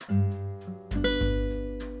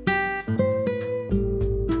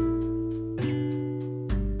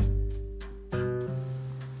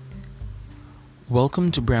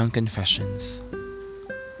Welcome to Brown Confessions.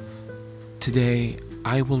 Today,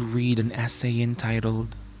 I will read an essay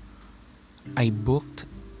entitled, I Booked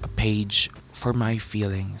a Page for My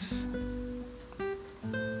Feelings.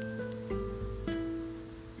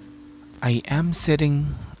 I am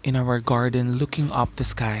sitting in our garden looking up the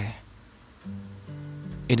sky.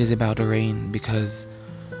 It is about to rain because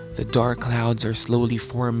the dark clouds are slowly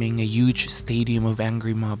forming a huge stadium of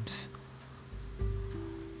angry mobs.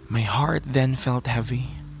 My heart then felt heavy.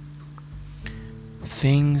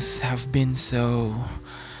 Things have been so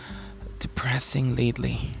depressing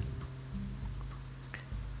lately.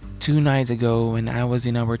 2 nights ago, when I was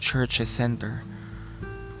in our church's center,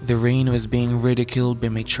 the rain was being ridiculed by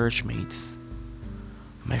my churchmates.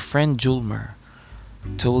 My friend Julmer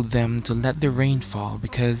told them to let the rain fall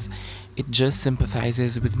because it just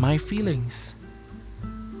sympathizes with my feelings.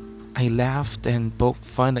 I laughed and poked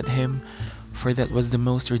fun at him, for that was the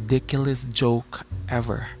most ridiculous joke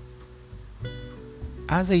ever.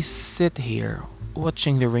 As I sit here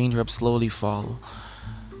watching the raindrops slowly fall,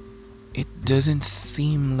 it doesn't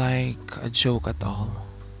seem like a joke at all.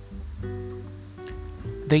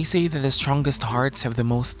 They say that the strongest hearts have the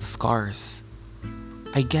most scars.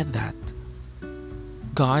 I get that.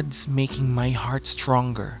 God's making my heart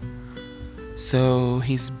stronger, so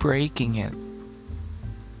He's breaking it.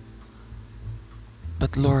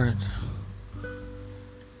 But Lord,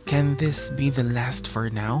 can this be the last for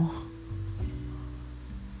now?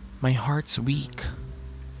 My heart's weak.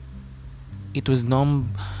 It was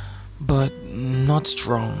numb, but not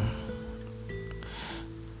strong.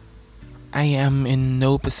 I am in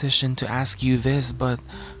no position to ask you this, but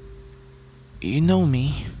you know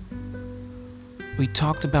me. We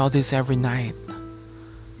talked about this every night.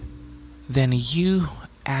 Then you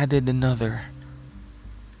added another.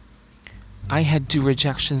 I had 2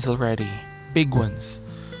 rejections already, big ones.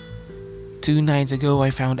 2 nights ago, I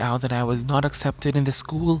found out that I was not accepted in the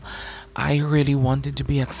school I really wanted to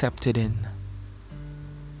be accepted in.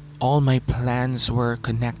 All my plans were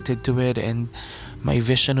connected to it, and my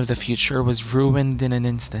vision of the future was ruined in an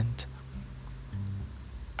instant.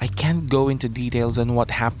 I can't go into details on what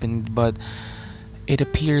happened, but it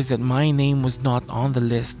appears that my name was not on the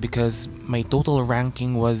list because my total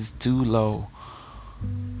ranking was too low.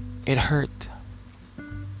 It hurt.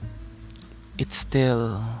 It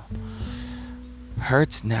still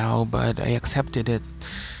hurts now, but I accepted it.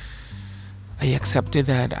 I accepted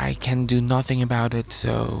that I can do nothing about it,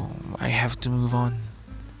 so I have to move on.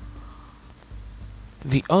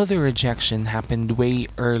 The other rejection happened way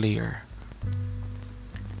earlier.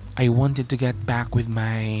 I wanted to get back with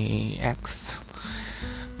my ex,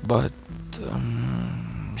 but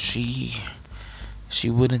she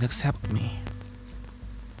wouldn't accept me.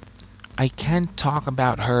 I can't talk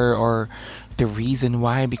about her or the reason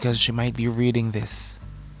why because she might be reading this.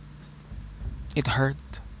 It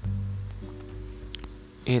hurt.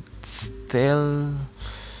 It still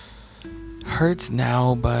hurts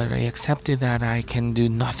now, but I accepted that I can do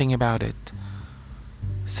nothing about it.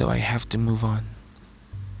 So I have to move on.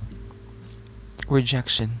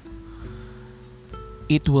 Rejection.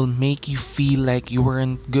 It will make you feel like you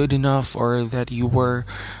weren't good enough, or that you were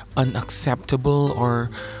unacceptable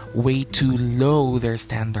or way too low their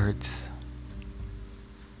standards.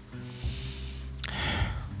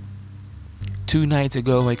 2 nights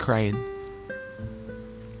ago, I cried.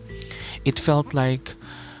 It felt like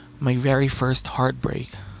my very first heartbreak.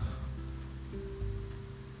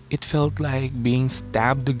 It felt like being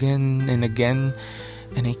stabbed again and again,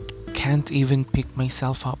 and I can't even pick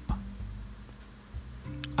myself up.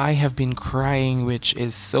 I have been crying, which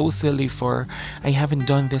is so silly, for I haven't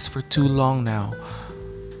done this for too long now.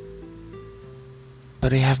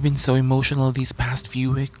 But I have been so emotional these past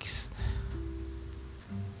few weeks.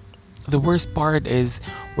 The worst part is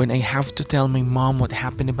when I have to tell my mom what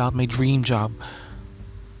happened about my dream job.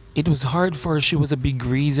 It was hard, for she was a big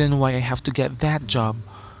reason why I have to get that job.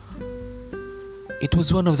 It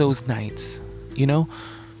was one of those nights,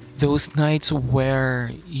 those nights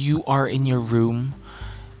where you are in your room,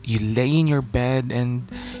 you lay in your bed, and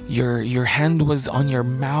your hand was on your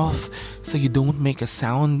mouth so you don't make a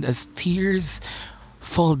sound as tears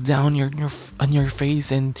fall down on your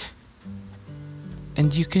face, and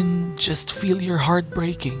you can just feel your heart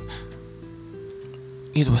breaking.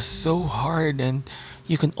 It was so hard, and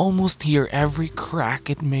you can almost hear every crack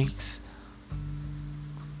it makes.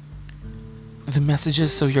 The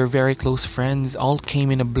messages of your very close friends all came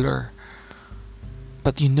in a blur,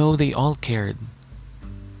 but they all cared.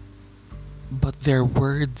 But their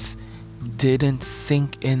words didn't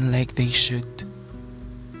sink in like they should.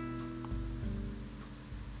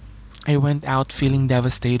 I went out feeling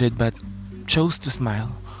devastated but chose to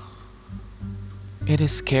smile. It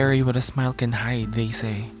is scary what a smile can hide, they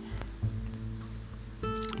say.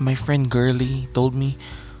 My friend Girly told me,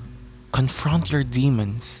 confront your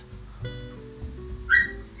demons.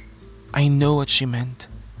 I know what she meant.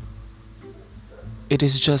 It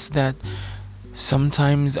is just that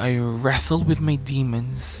sometimes I wrestle with my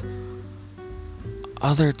demons.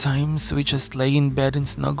 Other times we just lay in bed and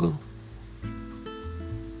snuggle.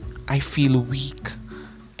 I feel weak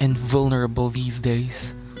and vulnerable these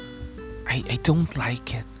days. I don't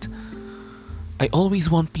like it. I always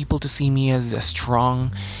want people to see me as a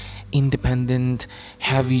strong, independent,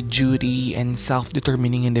 heavy duty, and self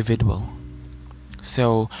determining individual.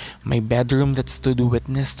 So, my bedroom that stood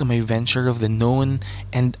witness to my venture of the known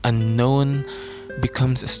and unknown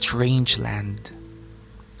becomes a strange land.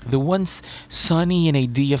 The once sunny and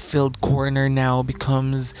idea filled corner now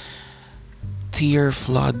becomes tear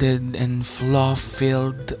flooded and flaw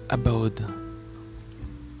filled abode.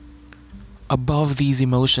 Above these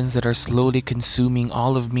emotions that are slowly consuming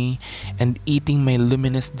all of me and eating my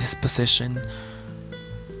luminous disposition,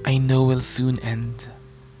 I know will soon end.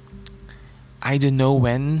 I don't know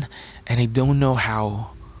when and I don't know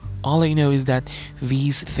how. All I know is that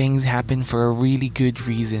these things happen for a really good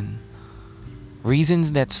reason.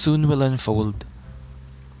 Reasons that soon will unfold.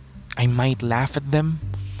 I might laugh at them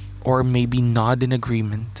or maybe nod in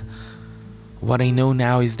agreement. What I know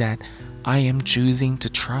now is that I am choosing to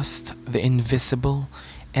trust the invisible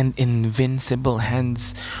and invincible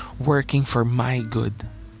hands working for my good.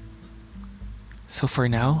 So for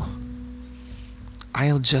now,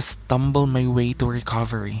 I'll just stumble my way to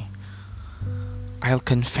recovery. I'll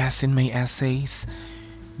confess in my essays,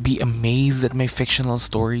 be amazed at my fictional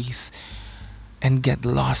stories, and get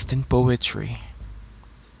lost in poetry.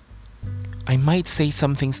 I might say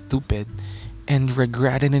something stupid and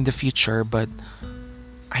regret it in the future, but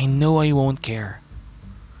I know I won't care.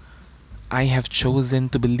 I have chosen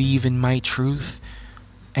to believe in my truth,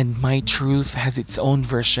 and my truth has its own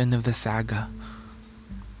version of the saga.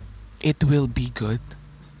 It will be good.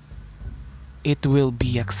 It will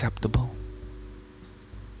be acceptable.